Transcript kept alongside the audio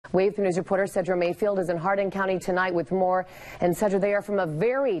Wave 3 News reporter Cedra Mayfield is in Hardin County tonight with more. And Cedra, they are from a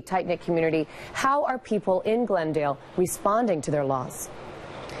very tight-knit community. How are people in Glendale responding to their loss?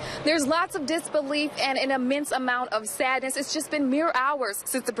 There's lots of disbelief and an immense amount of sadness. It's just been mere hours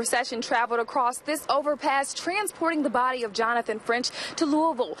since the procession traveled across this overpass, transporting the body of Jonathan French to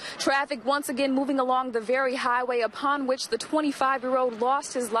Louisville. Traffic once again moving along the very highway upon which the 25-year-old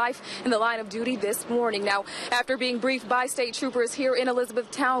lost his life in the line of duty this morning. Now, after being briefed by state troopers here in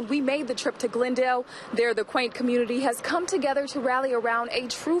Elizabethtown, we made the trip to Glendale. There, the quaint community has come together to rally around a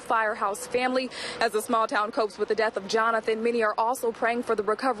true firehouse family. As the small town copes with the death of Jonathan, many are also praying for the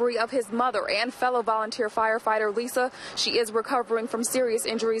recovery of his mother and fellow volunteer firefighter Lisa. She is recovering from serious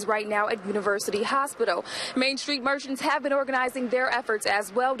injuries right now at University Hospital. Main Street merchants have been organizing their efforts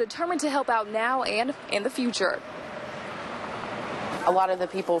as well, determined to help out now and in the future. A lot of the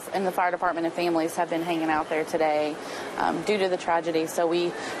people in the fire department and families have been hanging out there today due to the tragedy, so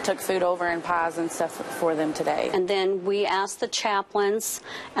we took food over and pies and stuff for them today. And then we asked the chaplains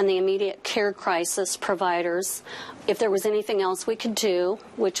and the immediate care crisis providers if there was anything else we could do,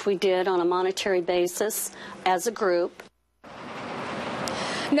 which we did on a monetary basis as a group.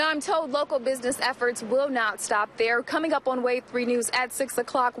 Now, I'm told local business efforts will not stop there. Coming up on Wave 3 News at 6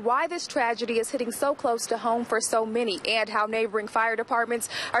 o'clock, why this tragedy is hitting so close to home for so many and how neighboring fire departments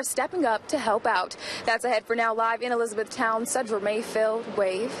are stepping up to help out. That's ahead for now. Live in Elizabethtown, Cedra Mayfield,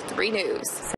 Wave 3 News.